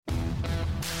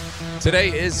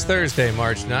Today is Thursday,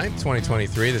 March 9th,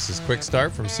 2023. This is Quick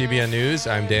Start from CBN News.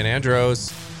 I'm Dan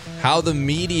Andros. How the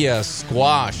media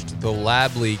squashed the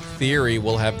lab leak theory.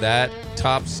 We'll have that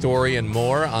top story and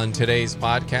more on today's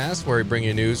podcast, where we bring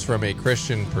you news from a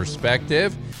Christian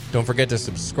perspective. Don't forget to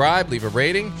subscribe, leave a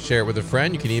rating, share it with a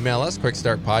friend. You can email us,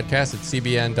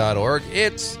 quickstartpodcast@cbn.org.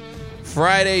 It's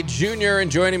Friday Junior, and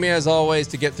joining me as always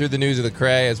to get through the news of the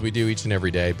Cray, as we do each and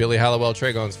every day, Billy Hallowell,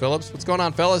 Trey Goins Phillips. What's going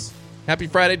on, fellas? Happy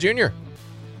Friday, Junior.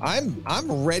 I'm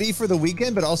ready for the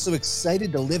weekend, but also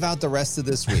excited to live out the rest of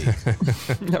this week.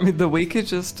 I mean, the week is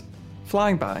just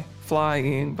flying by. All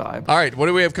right, what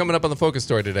do we have coming up on the Focus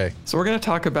Story today? So we're going to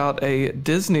talk about a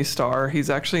Disney star.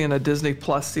 He's actually in a Disney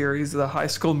Plus series, the High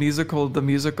School Musical,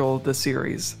 the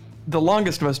series. The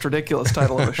longest, most ridiculous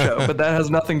title of a show, but that has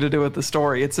nothing to do with the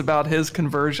story. It's about his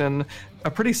conversion,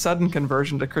 a pretty sudden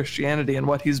conversion to Christianity, and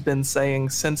what he's been saying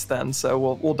since then. So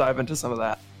we'll dive into some of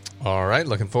that. All right,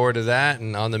 looking forward to that.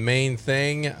 And on the main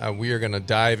thing, we are going to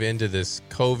dive into this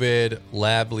COVID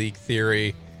lab leak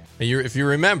theory. If you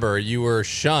remember, you were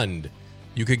shunned.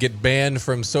 You could get banned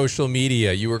from social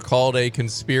media. You were called a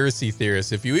conspiracy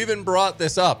theorist. If you even brought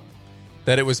this up,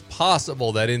 that it was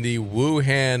possible that in the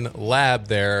Wuhan lab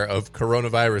there of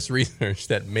coronavirus research,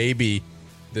 that maybe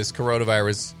this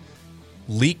coronavirus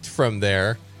leaked from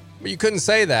there, but you couldn't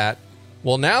say that.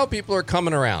 Well, now people are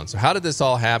coming around. So how did this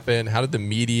all happen? How did the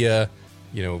media,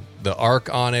 the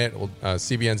arc on it? Well,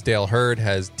 CBN's Dale Hurd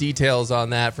has details on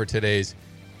that for today's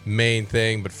main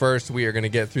thing. But first, we are going to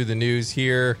get through the news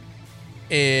here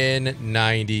in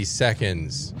 90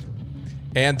 seconds.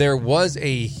 And there was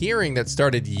a hearing that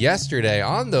started yesterday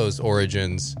on those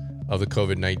origins of the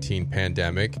COVID-19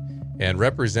 pandemic. And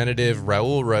Representative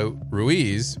Raul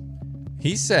Ruiz,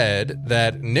 he said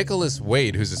that Nicholas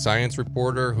Wade, who's a science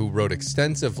reporter who wrote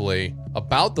extensively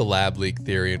about the lab leak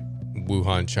theory in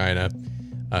Wuhan, China,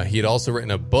 he had also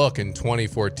written a book in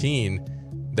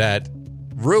 2014 that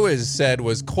Ruiz said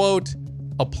was, quote,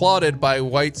 applauded by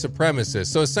white supremacists.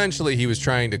 So essentially he was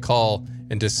trying to call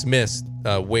and dismiss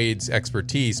Wade's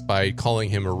expertise by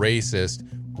calling him a racist.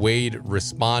 Wade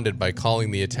responded by calling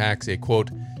the attacks a,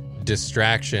 quote,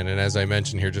 distraction. And as I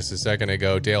mentioned here just a second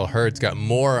ago, Dale Hurd's got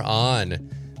more on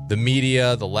the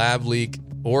media, the lab leak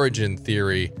origin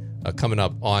theory coming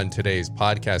up on today's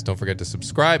podcast. Don't forget to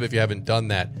subscribe if you haven't done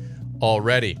that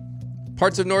already.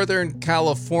 Parts of Northern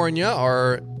California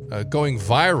are going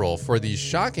viral for these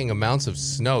shocking amounts of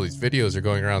snow. These videos are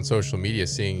going around social media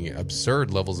seeing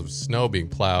absurd levels of snow being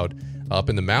plowed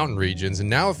up in the mountain regions. And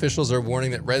now officials are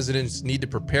warning that residents need to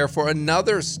prepare for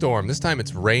another storm. This time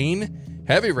it's rain.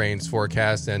 Heavy rains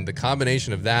forecast, and the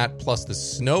combination of that plus the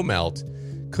snow melt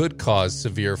could cause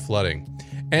severe flooding.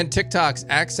 And TikTok's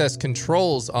access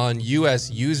controls on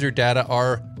U.S. user data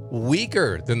are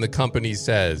weaker than the company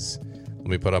says. Let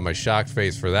me put on my shocked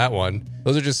face for that one.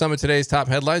 Those are just some of today's top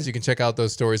headlines. You can check out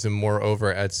those stories and more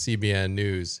over at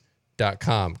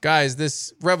cbnnews.com. Guys,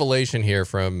 this revelation here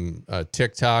from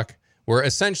TikTok, where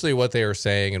essentially what they were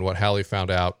saying and what Hallie found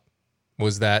out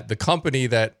was that the company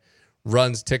that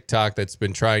runs TikTok that's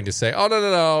been trying to say, oh,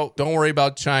 no, don't worry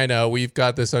about China. We've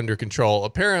got this under control.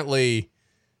 Apparently,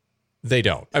 they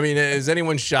don't. I mean, is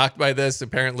anyone shocked by this?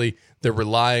 Apparently, they're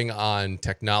relying on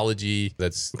technology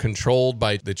that's controlled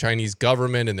by the Chinese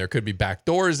government, and there could be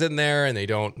backdoors in there, and they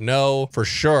don't know for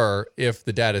sure if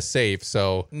the data is safe.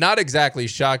 So not exactly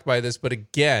shocked by this, but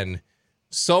again,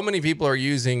 so many people are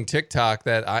using TikTok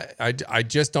that I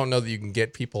just don't know that you can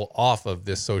get people off of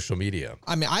this social media.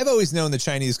 I mean, I've always known the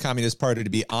Chinese Communist Party to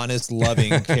be honest,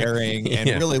 loving, caring, and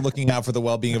really looking out for the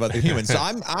well-being of other humans. So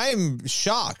I'm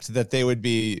shocked that they would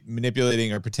be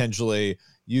manipulating or potentially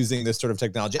using this sort of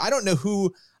technology. I don't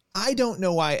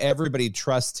know why everybody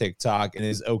trusts TikTok and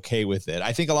is okay with it.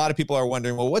 I think a lot of people are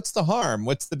wondering, well, what's the harm?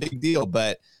 What's the big deal?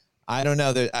 But I don't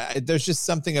know. There's just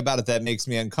something about it that makes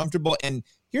me uncomfortable. And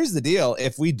here's the deal.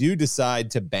 If we do decide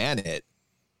to ban it,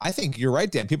 I think you're right,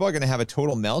 Dan. People are going to have a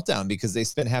total meltdown because they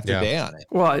spent half their day on it.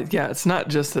 Well, yeah, it's not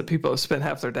just that people have spent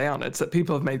half their day on it. It's that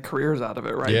people have made careers out of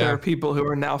it, right? Yeah. There are people who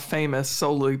are now famous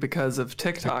solely because of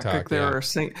TikTok. Like there are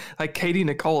like Katie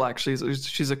Nicole, actually,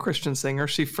 she's a Christian singer.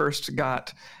 She first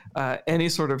got any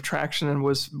sort of traction and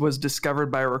was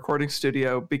discovered by a recording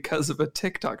studio because of a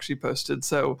TikTok she posted.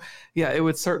 So yeah, it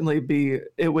would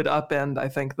upend, I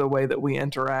think, the way that we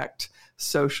interact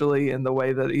socially and the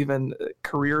way that even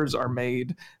careers are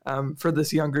made for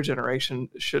this younger generation.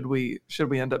 Should we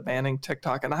end up banning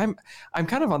TikTok? And I'm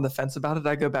kind of on the fence about it.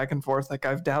 I go back and forth. Like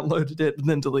I've downloaded it and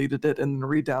then deleted it and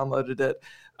re-downloaded it.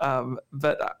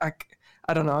 But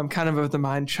I don't know. I'm kind of the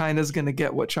mind China's going to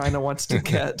get what China wants to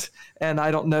get. And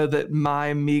I don't know that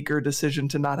my meager decision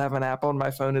to not have an app on my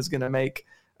phone is going to make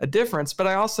a difference, but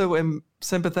I also am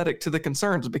sympathetic to the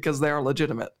concerns because they are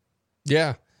legitimate.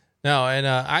 Yeah. No, and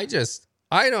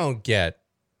I don't get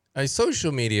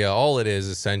social media. All it is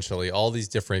essentially all these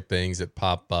different things that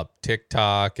pop up,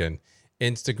 TikTok and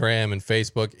Instagram and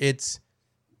Facebook. It's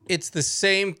the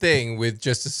same thing with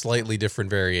just a slightly different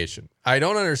variation. I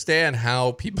don't understand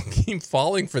how people keep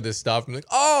falling for this stuff. I'm like,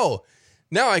 oh,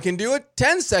 now I can do a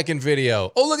 10-second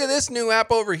video. Oh, look at this new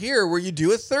app over here where you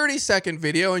do a 30-second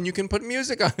video and you can put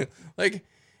music on it. Like,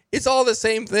 it's all the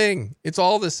same thing. It's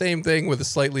all the same thing with a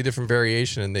slightly different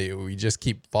variation, and we just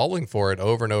keep falling for it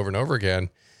over and over and over again.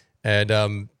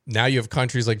 And now you have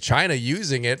countries like China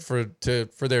using it for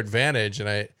their advantage. And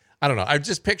I don't know. I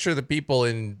just picture the people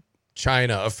in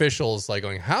China, officials, like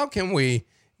going, how can we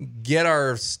get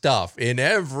our stuff in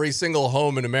every single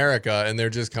home in America? And they're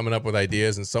just coming up with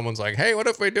ideas, and someone's like, hey, what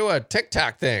if we do a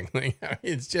TikTok thing?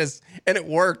 It's just, and it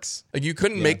works. Like, you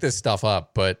couldn't make this stuff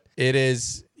up, but it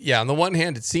is, on the one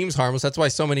hand, it seems harmless. That's why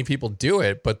so many people do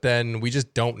it, but then we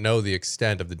just don't know the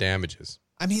extent of the damages.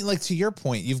 I mean, like, to your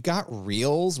point, you've got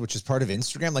Reels, which is part of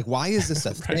Instagram. Like, why is this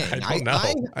a thing? I don't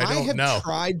know. I have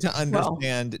tried to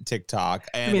understand TikTok.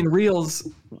 And I mean, Reels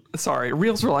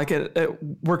were like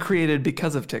were created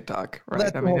because of TikTok,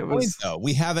 right? That's it was. Though.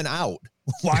 We have an out.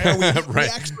 Why are we? Right. We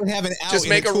actually have an out. Just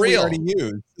make a reel.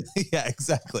 Yeah,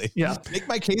 exactly. Yeah. Make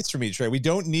my case for me, Trey. We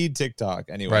don't need TikTok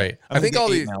anyway. Right. I think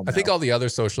all the other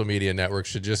social media networks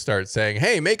should just start saying,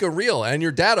 "Hey, make a reel, and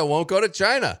your data won't go to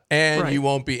China, and you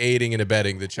won't be aiding and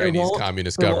abetting the Chinese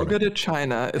Communist government." It won't go to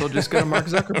China. It'll just go to Mark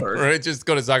Zuckerberg. Right. Just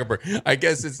go to Zuckerberg. I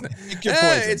guess it's pick your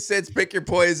poison. It's pick your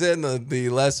poison. The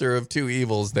lesser of two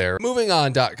evils. There. Moving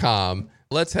on.com.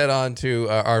 Let's head on to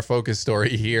our focus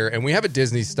story here. And we have a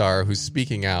Disney star who's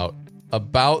speaking out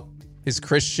about his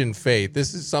Christian faith.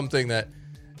 This is something that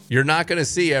you're not going to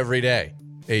see every day.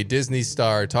 A Disney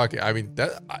star talking. I mean,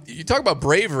 you talk about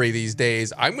bravery these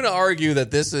days. I'm going to argue that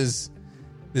this is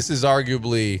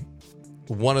arguably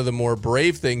one of the more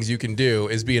brave things you can do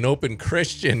is be an open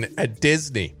Christian at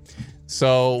Disney.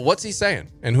 So what's he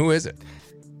saying? And who is it?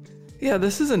 Yeah,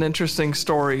 this is an interesting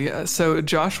story. So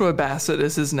Joshua Bassett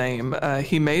is his name.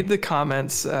 He made the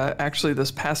comments actually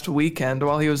this past weekend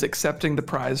while he was accepting the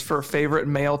prize for favorite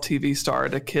male TV star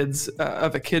at a kids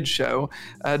show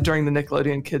during the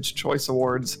Nickelodeon Kids' Choice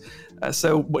Awards.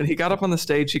 So when he got up on the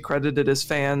stage, he credited his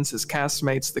fans, his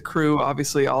castmates, the crew,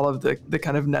 obviously all of the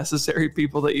kind of necessary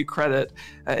people that you credit.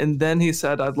 And then he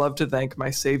said, I'd love to thank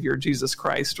my Savior, Jesus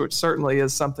Christ, which certainly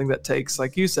is something that takes,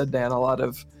 like you said, Dan, a lot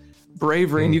of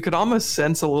bravery, and you could almost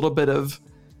sense a little bit of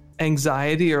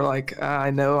anxiety or like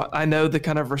I know the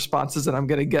kind of responses that I'm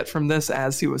going to get from this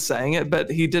as he was saying it,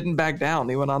 but he didn't back down.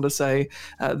 He went on to say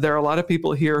there are a lot of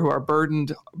people here who are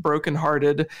burdened,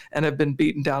 brokenhearted, and have been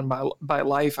beaten down by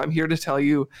life. I'm here to tell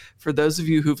you, for those of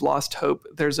you who've lost hope,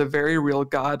 there's a very real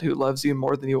God who loves you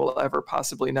more than you will ever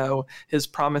possibly know. His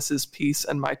promise is peace,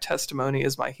 and my testimony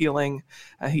is my healing.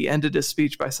 He ended his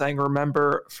speech by saying,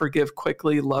 remember, forgive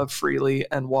quickly, love freely,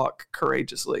 and walk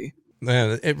courageously.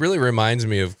 Man, it really reminds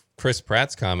me of Chris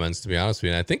Pratt's comments, to be honest with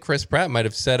you. And I think Chris Pratt might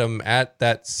have said them at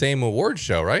that same award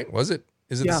show, right? Is it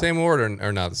the same award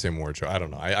or not the same award show? I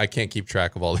don't know. I can't keep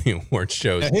track of all the award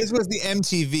shows. His was the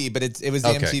MTV, but it was the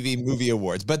MTV Movie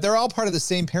Awards. But they're all part of the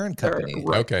same parent company.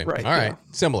 Right, all right.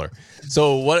 Similar.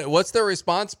 So what's the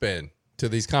response been to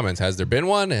these comments? Has there been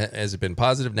one? Has it been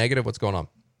positive, negative? What's going on?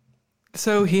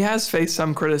 So he has faced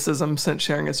some criticism since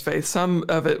sharing his faith. Some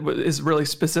of it is really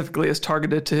specifically is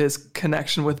targeted to his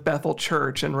connection with Bethel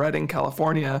Church in Redding,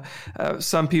 California.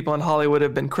 Some people in Hollywood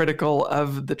have been critical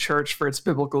of the church for its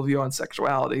biblical view on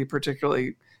sexuality,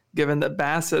 particularly given that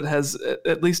Bassett has,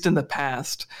 at least in the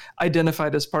past,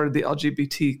 identified as part of the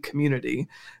LGBT community.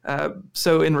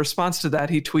 So in response to that,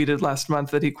 he tweeted last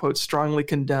month that he, quote, strongly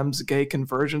condemns gay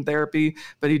conversion therapy,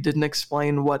 but he didn't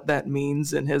explain what that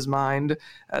means in his mind.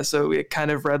 So it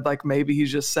kind of read like maybe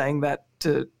he's just saying that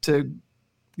to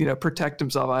protect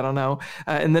himself. I don't know.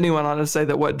 And then he went on to say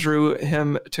that what drew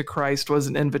him to Christ was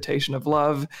an invitation of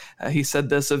love. He said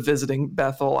this of visiting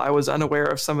Bethel. I was unaware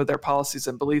of some of their policies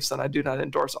and beliefs, and I do not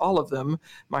endorse all of them.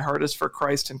 My heart is for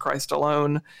Christ and Christ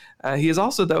alone. He has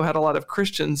also, though, had a lot of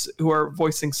Christians who are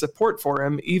voicing support for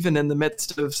him, even in the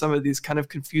midst of some of these kind of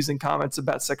confusing comments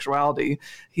about sexuality.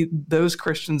 Those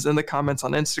Christians in the comments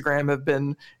on Instagram have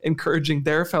been encouraging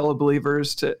their fellow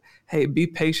believers to, hey, be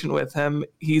patient with him.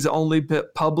 He's only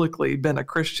publicly been a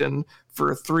Christian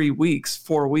for 4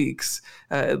 weeks.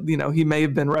 He may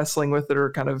have been wrestling with it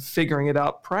or kind of figuring it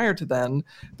out prior to then,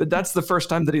 but that's the first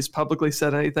time that he's publicly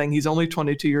said anything. He's only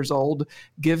 22 years old.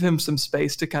 Give him some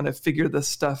space to kind of figure this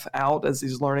stuff out as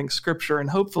he's learning scripture, and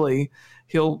hopefully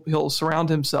he'll surround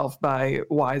himself by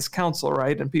wise counsel,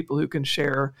 right? And people who can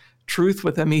share truth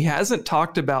with him. He hasn't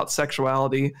talked about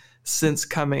sexuality since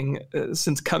coming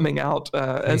out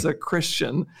as a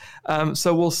Christian.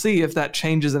 So we'll see if that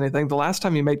changes anything. The last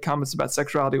time he made comments about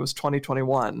sexuality was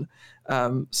 2021.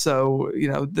 So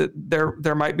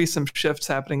there might be some shifts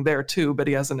happening there too, but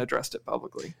he hasn't addressed it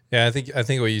publicly. Yeah, I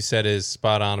think what you said is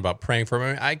spot on about praying for him. I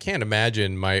mean, I can't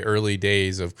imagine my early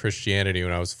days of Christianity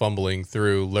when I was fumbling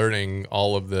through learning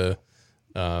all of the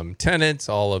tenets,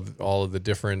 all of the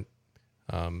different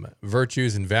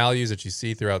virtues and values that you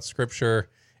see throughout Scripture,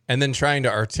 and then trying to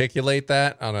articulate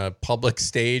that on a public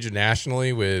stage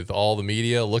nationally with all the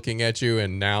media looking at you,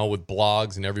 and now with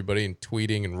blogs and everybody and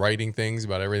tweeting and writing things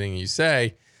about everything you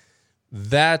say,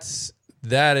 that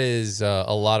is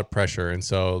a lot of pressure. And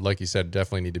so, like you said,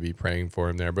 definitely need to be praying for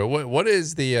him there. But what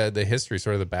is the history,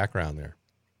 sort of the background there?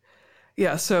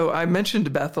 Yeah, so I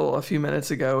mentioned Bethel a few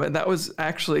minutes ago, and that was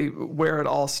actually where it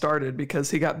all started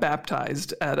because he got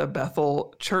baptized at a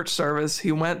Bethel church service.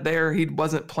 He went there. He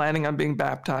wasn't planning on being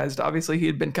baptized. Obviously, he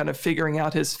had been kind of figuring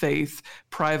out his faith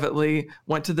privately,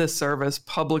 went to this service,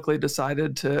 publicly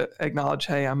decided to acknowledge,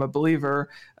 hey, I'm a believer.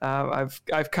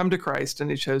 I've come to Christ, and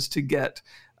he chose to get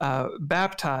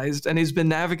baptized, and he's been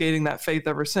navigating that faith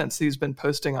ever since. He's been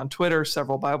posting on Twitter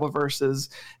several Bible verses.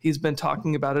 He's been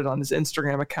talking about it on his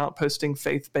Instagram account, posting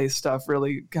faith-based stuff,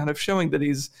 really kind of showing that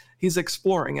he's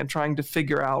exploring and trying to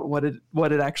figure out what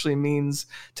it actually means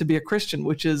to be a Christian,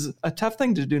 which is a tough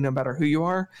thing to do no matter who you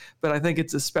are. But I think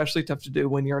it's especially tough to do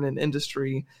when you're in an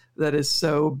industry that is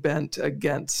so bent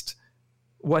against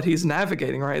what he's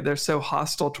navigating, right? They're so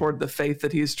hostile toward the faith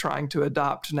that he's trying to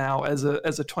adopt now as a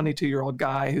 22-year-old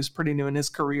guy who's pretty new in his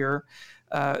career.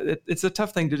 It's a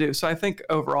tough thing to do. So I think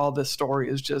overall this story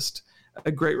is just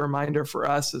a great reminder for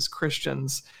us as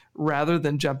Christians, rather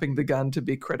than jumping the gun to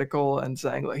be critical and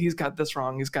saying, like, he's got this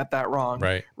wrong, he's got that wrong,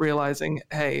 right? Realizing,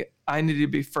 hey, I need to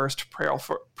be first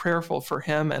prayerful for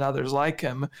him and others like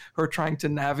him who are trying to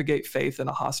navigate faith in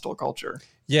a hostile culture.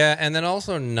 Yeah, and then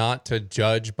also not to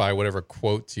judge by whatever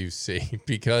quotes you see,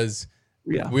 because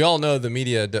we all know the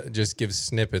media just gives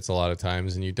snippets a lot of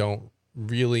times, and you don't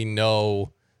really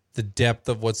know the depth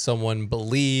of what someone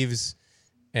believes,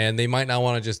 and they might not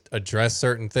want to just address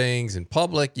certain things in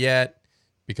public yet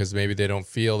because maybe they don't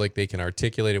feel like they can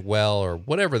articulate it well, or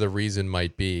whatever the reason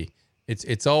might be.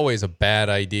 It's always a bad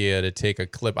idea to take a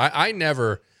clip. I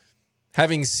never,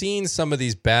 having seen some of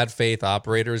these bad faith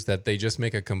operators that they just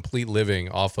make a complete living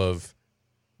off of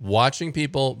watching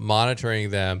people, monitoring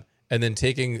them, and then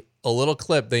taking a little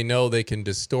clip they know they can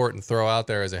distort and throw out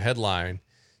there as a headline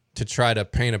to try to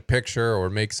paint a picture or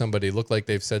make somebody look like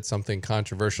they've said something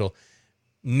controversial.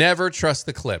 Never trust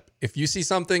the clip. If you see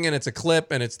something and it's a clip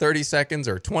and it's 30 seconds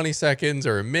or 20 seconds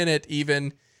or a minute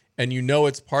even, and you know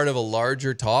it's part of a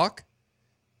larger talk,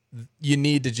 you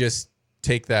need to just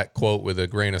take that quote with a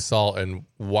grain of salt and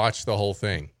watch the whole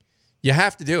thing. You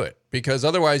have to do it, because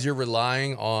otherwise you're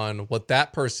relying on what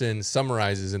that person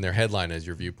summarizes in their headline as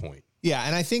your viewpoint. Yeah,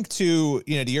 and I think to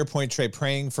your point, Trey,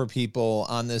 praying for people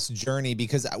on this journey,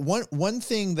 because one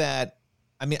thing that,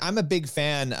 I mean, I'm a big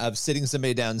fan of sitting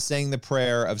somebody down, saying the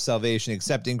prayer of salvation,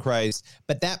 accepting Christ,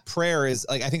 but that prayer is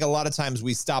like, I think a lot of times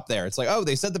we stop there. It's like, oh,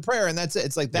 they said the prayer and that's it.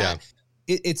 It's like that. Yeah.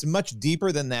 It's much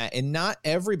deeper than that. And not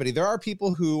everybody, there are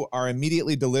people who are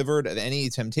immediately delivered of any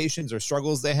temptations or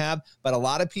struggles they have, but a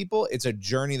lot of people, it's a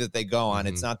journey that they go on.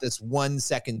 Mm-hmm. It's not this 1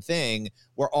 second thing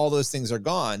where all those things are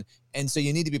gone. And so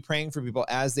you need to be praying for people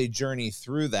as they journey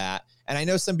through that. And I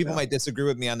know some people might disagree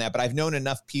with me on that, but I've known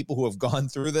enough people who have gone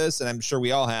through this, and I'm sure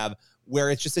we all have, where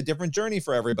it's just a different journey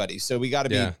for everybody. So we got to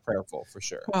be prayerful for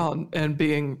sure. Well, and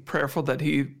being prayerful that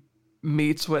he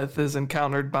meets with is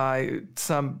encountered by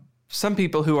some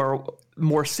people who are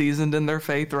more seasoned in their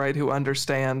faith, right? Who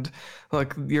understand,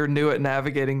 like, you're new at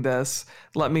navigating this.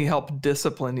 Let me help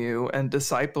discipline you and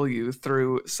disciple you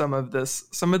through some of this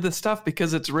stuff,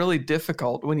 because it's really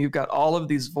difficult when you've got all of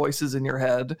these voices in your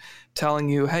head telling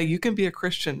you, hey, you can be a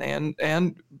Christian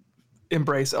and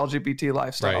embrace LGBT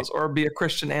lifestyles, right, or be a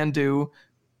Christian and do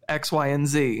X, Y, and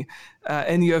Z.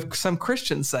 And you have some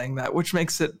Christians saying that, which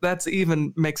makes it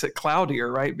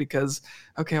cloudier, right? Because,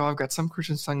 okay, well, I've got some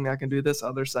Christians telling me I can do this,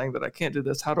 others saying that I can't do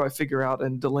this. How do I figure out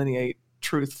and delineate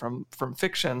truth from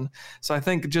fiction? So I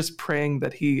think just praying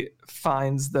that he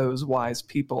finds those wise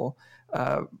people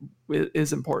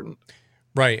is important.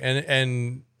 Right.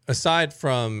 And aside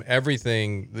from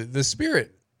everything, the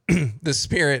Spirit, the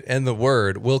Spirit and the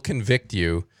Word will convict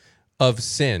you of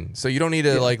sin. So you don't need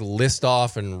to list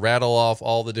off and rattle off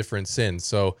all the different sins.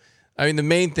 So, I mean, the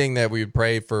main thing that we would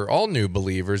pray for all new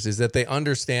believers is that they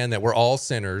understand that we're all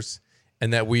sinners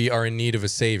and that we are in need of a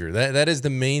savior. That is the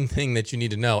main thing that you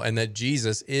need to know, and that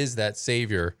Jesus is that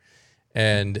savior,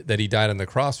 and that he died on the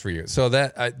cross for you. So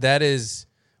that is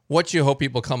what you hope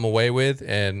people come away with,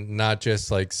 and not just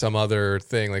like some other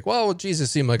thing like, well, Jesus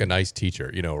seemed like a nice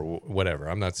teacher, or whatever.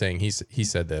 I'm not saying he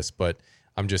said this, but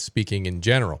I'm just speaking in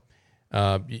general.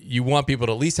 You want people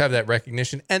to at least have that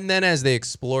recognition, and then as they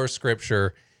explore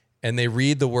Scripture and they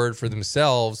read the Word for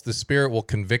themselves, the Spirit will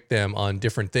convict them on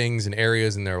different things and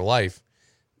areas in their life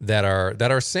that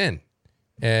are sin,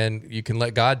 and you can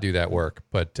let God do that work.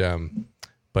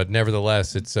 But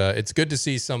nevertheless, it's good to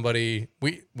see somebody.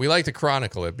 We like to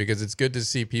chronicle it because it's good to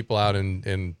see people out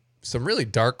in some really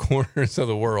dark corners of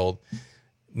the world,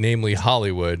 namely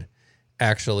Hollywood,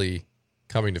 actually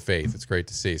coming to faith. It's great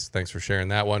to see. So thanks for sharing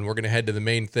that one. We're going to head to the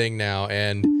main thing now,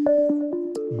 and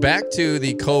back to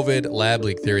the COVID lab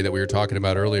leak theory that we were talking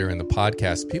about earlier in the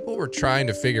podcast. People were trying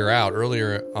to figure out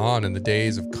earlier on in the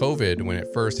days of COVID, when it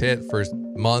first hit, first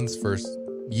months, first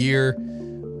year,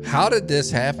 how did this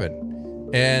happen?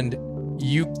 And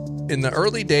you, in the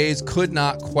early days, could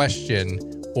not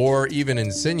question or even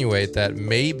insinuate that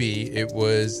maybe it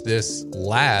was this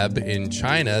lab in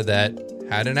China that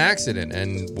had an accident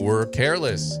and were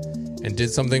careless and did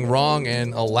something wrong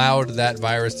and allowed that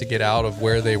virus to get out of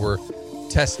where they were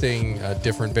testing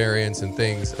different variants and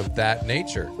things of that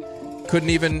nature. Couldn't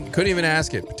even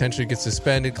ask it. Potentially get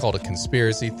suspended, called a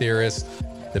conspiracy theorist.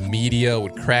 The media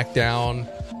would crack down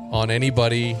on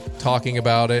anybody talking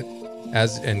about it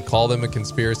and call them a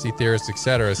conspiracy theorist,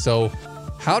 etc. So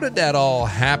how did that all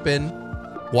happen?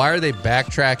 Why are they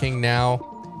backtracking now?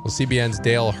 Well, CBN's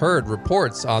Dale Hurd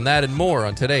reports on that and more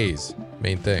on today's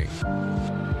Main Thing.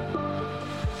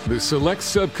 The Select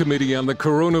Subcommittee on the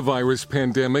Coronavirus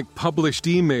Pandemic published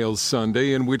emails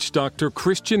Sunday in which Dr.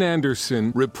 Christian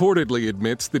Andersen reportedly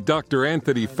admits that Dr.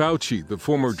 Anthony Fauci, the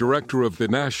former director of the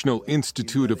National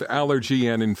Institute of Allergy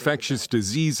and Infectious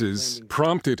Diseases,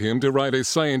 prompted him to write a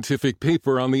scientific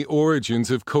paper on the origins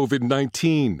of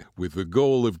COVID-19, with the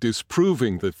goal of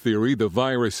disproving the theory the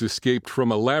virus escaped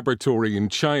from a laboratory in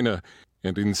China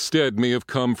and instead may have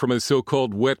come from a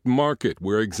so-called wet market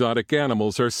where exotic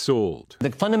animals are sold.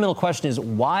 The fundamental question is,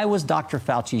 why was Dr.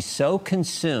 Fauci so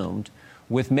consumed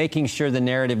with making sure the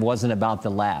narrative wasn't about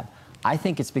the lab? I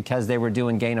think it's because they were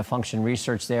doing gain-of-function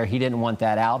research there. He didn't want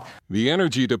that out. The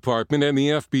Energy Department and the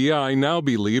FBI now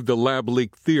believe the lab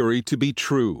leak theory to be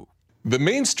true. The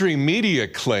mainstream media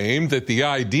claimed that the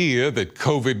idea that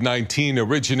COVID-19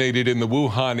 originated in the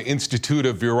Wuhan Institute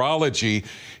of Virology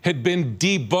had been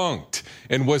debunked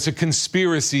and was a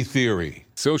conspiracy theory.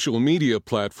 Social media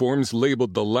platforms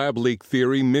labeled the lab leak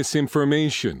theory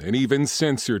misinformation and even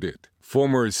censored it.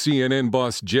 Former CNN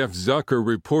boss Jeff Zucker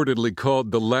reportedly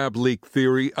called the lab leak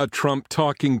theory a Trump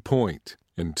talking point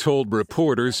and told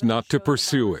reporters not to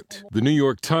pursue it. The New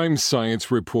York Times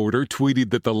science reporter tweeted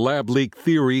that the lab leak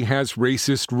theory has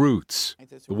racist roots.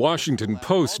 The Washington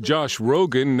Post's Josh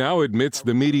Rogan now admits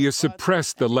the media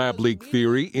suppressed the lab leak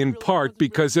theory in part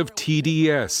because of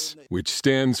TDS, which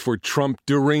stands for Trump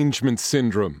Derangement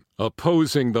Syndrome,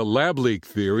 opposing the lab leak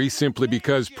theory simply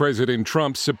because President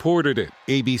Trump supported it.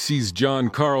 ABC's John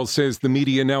Carl says the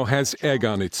media now has egg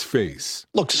on its face.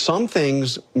 Look, some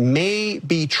things may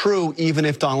be true even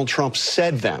if Donald Trump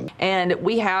said them. And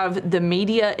we have the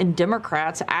media and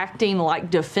Democrats acting like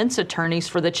defense attorneys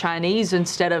for the Chinese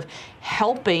instead of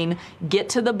helping get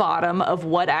to the bottom of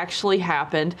what actually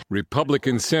happened.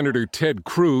 Republican Senator Ted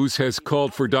Cruz has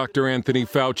called for Dr. Anthony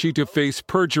Fauci to face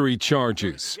perjury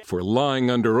charges for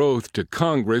lying under oath to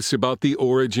Congress about the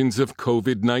origins of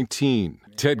COVID-19.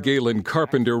 Ted Galen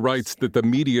Carpenter writes that the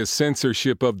media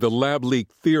censorship of the lab leak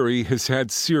theory has had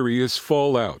serious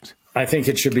fallout. I think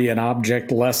it should be an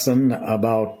object lesson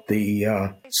about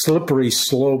the slippery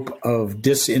slope of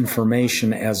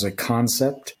disinformation as a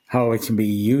concept, how it can be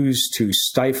used to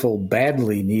stifle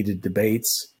badly needed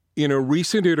debates. In a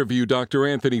recent interview, Dr.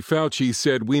 Anthony Fauci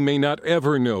said we may not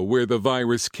ever know where the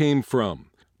virus came from.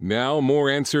 Now more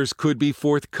answers could be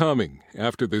forthcoming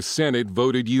after the Senate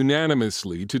voted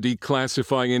unanimously to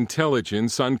declassify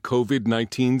intelligence on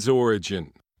COVID-19's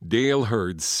origin. Dale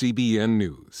Hurd, CBN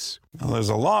News. Well, there's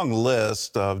a long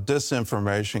list of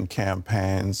disinformation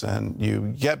campaigns, and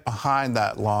you get behind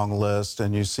that long list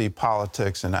and you see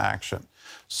politics in action.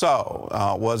 So,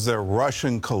 was there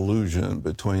Russian collusion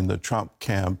between the Trump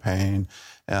campaign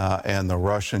and the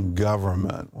Russian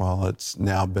government? Well, it's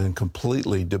now been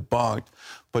completely debunked.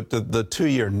 But the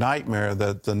 2-year nightmare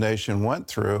that the nation went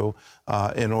through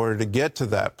in order to get to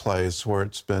that place where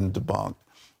it's been debunked.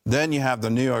 Then you have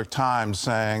the New York Times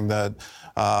saying that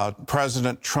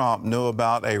President Trump knew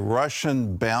about a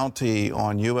Russian bounty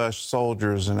on U.S.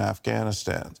 soldiers in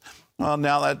Afghanistan. Well,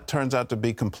 now that turns out to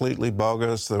be completely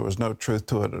bogus. There was no truth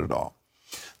to it at all.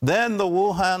 Then the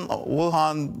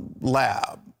Wuhan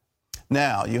lab.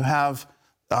 Now, you have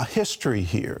a history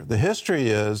here. The history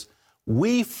is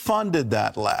we funded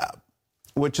that lab,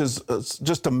 which is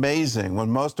just amazing.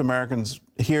 When most Americans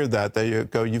hear that, they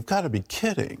go, you've got to be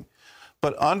kidding.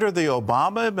 But under the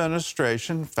Obama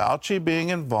administration, Fauci being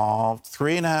involved,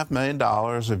 $3.5 million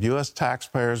of U.S.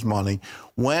 taxpayers' money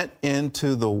went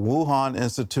into the Wuhan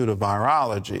Institute of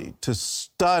Virology to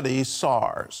study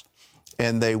SARS.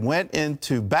 And they went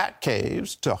into bat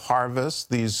caves to harvest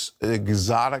these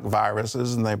exotic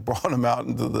viruses, and they brought them out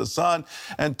into the sun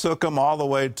and took them all the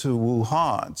way to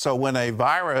Wuhan. So when a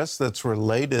virus that's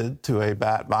related to a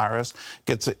bat virus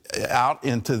gets out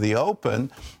into the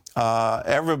open,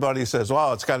 everybody says,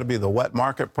 well, it's got to be the wet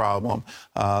market problem.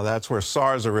 That's where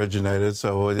SARS originated,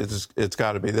 so it's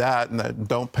got to be that. And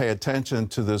don't pay attention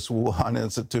to this Wuhan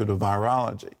Institute of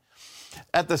Virology.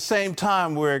 At the same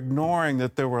time, we're ignoring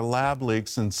that there were lab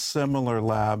leaks in similar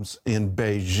labs in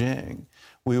Beijing.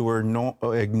 We were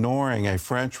ignoring a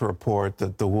French report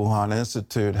that the Wuhan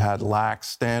Institute had lax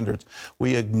standards.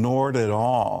 We ignored it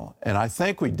all, and I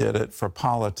think we did it for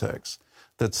politics.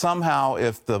 That somehow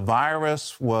if the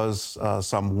virus was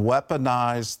some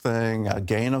weaponized thing, a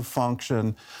gain of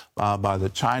function by the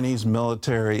Chinese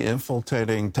military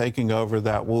infiltrating, taking over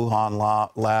that Wuhan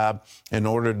lab in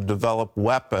order to develop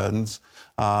weapons,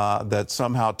 that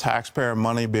somehow taxpayer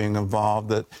money being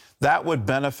involved, that would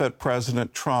benefit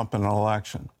President Trump in an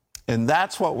election. And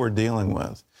that's what we're dealing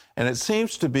with. And it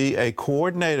seems to be a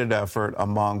coordinated effort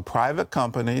among private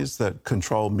companies that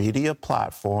control media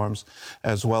platforms,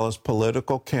 as well as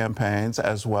political campaigns,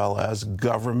 as well as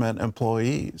government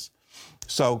employees.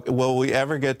 So will we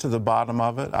ever get to the bottom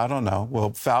of it? I don't know.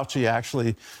 Will Fauci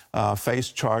actually face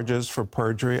charges for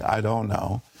perjury? I don't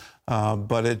know.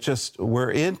 But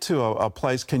we're into a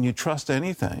place, can you trust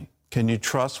anything? Can you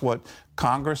trust what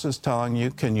Congress is telling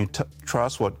you? Can you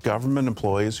trust what government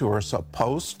employees who are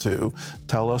supposed to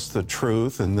tell us the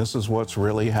truth and this is what's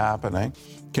really happening?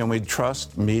 Can we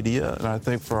trust media? And I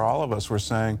think for all of us, we're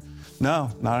saying,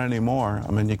 no, not anymore.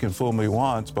 I mean, you can fool me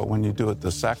once, but when you do it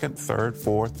the second, third,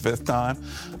 fourth, fifth time,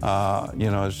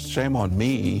 shame on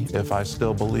me if I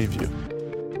still believe you.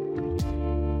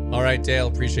 All right, Dale,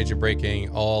 appreciate you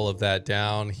breaking all of that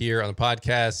down here on the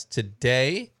podcast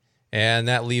today. And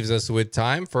that leaves us with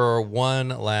time for one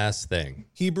last thing.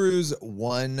 Hebrews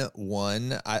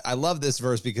 1:1. I love this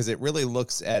verse because it really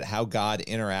looks at how God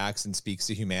interacts and speaks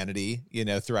to humanity,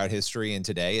 throughout history and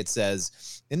today. It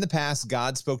says, in the past,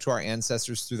 God spoke to our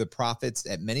ancestors through the prophets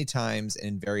at many times and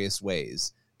in various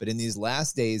ways. But in these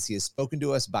last days, he has spoken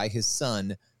to us by his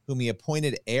Son, whom he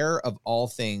appointed heir of all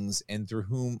things, and through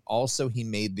whom also he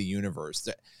made the universe.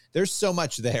 There's so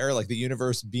much there, like the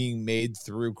universe being made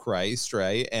through Christ,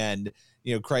 right? And,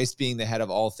 Christ being the head of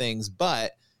all things.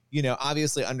 But,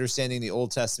 obviously understanding the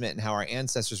Old Testament and how our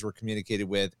ancestors were communicated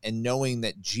with, and knowing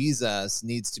that Jesus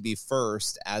needs to be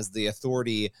first as the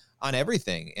authority on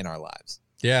everything in our lives.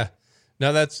 Yeah.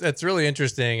 No, that's really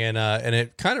interesting. And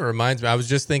it kind of reminds me, I was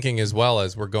just thinking as well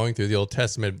as we're going through the Old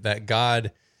Testament, that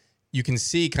God, you can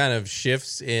see kind of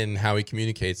shifts in how he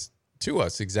communicates to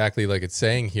us, exactly like it's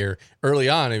saying here early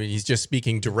on. I mean, he's just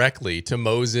speaking directly to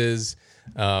Moses,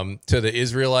 to the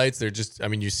Israelites.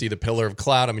 You see the pillar of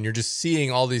cloud. I mean, you're just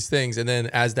seeing all these things. And then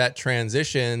as that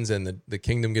transitions and the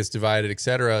kingdom gets divided, et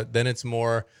cetera, then it's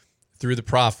more through the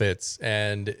prophets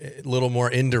and a little more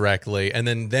indirectly. And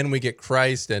then we get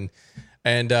Christ and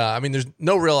there's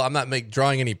no real, I'm not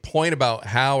drawing any point about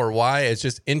how or why. It's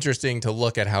just interesting to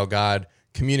look at how God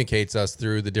communicates us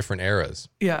through the different eras.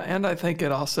 Yeah, and I think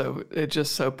it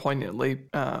just so poignantly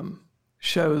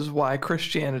shows why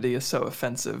Christianity is so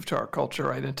offensive to our culture,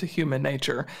 right, and to human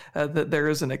nature, that there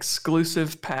is an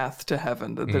exclusive path to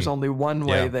heaven, that there's only one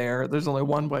way there. There's only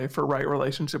one way for right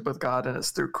relationship with God, and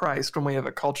it's through Christ. When we have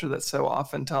a culture that's so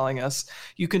often telling us,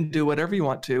 you can do whatever you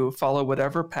want to, follow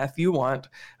whatever path you want,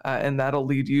 and that'll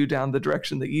lead you down the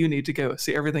direction that you need to go.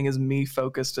 See, everything is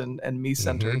me-focused and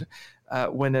me-centered.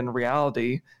 When in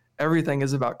reality, everything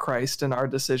is about Christ and our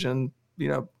decision,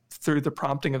 through the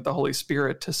prompting of the Holy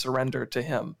Spirit to surrender to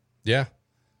him. Yeah,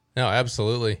 no,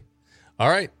 absolutely. All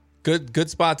right. Good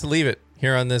spot to leave it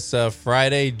here on this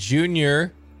Friday.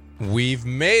 Junior, we've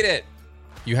made it.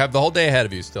 You have the whole day ahead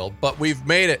of you still, but we've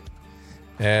made it.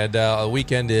 And the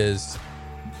weekend is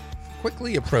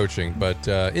quickly approaching. But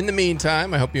in the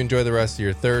meantime, I hope you enjoy the rest of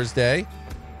your Thursday.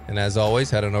 And as always,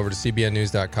 head on over to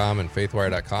cbnnews.com and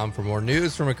faithwire.com for more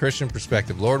news from a Christian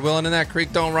perspective. Lord willing, and that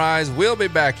creek don't rise. We'll be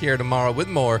back here tomorrow with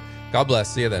more. God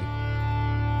bless. See you then.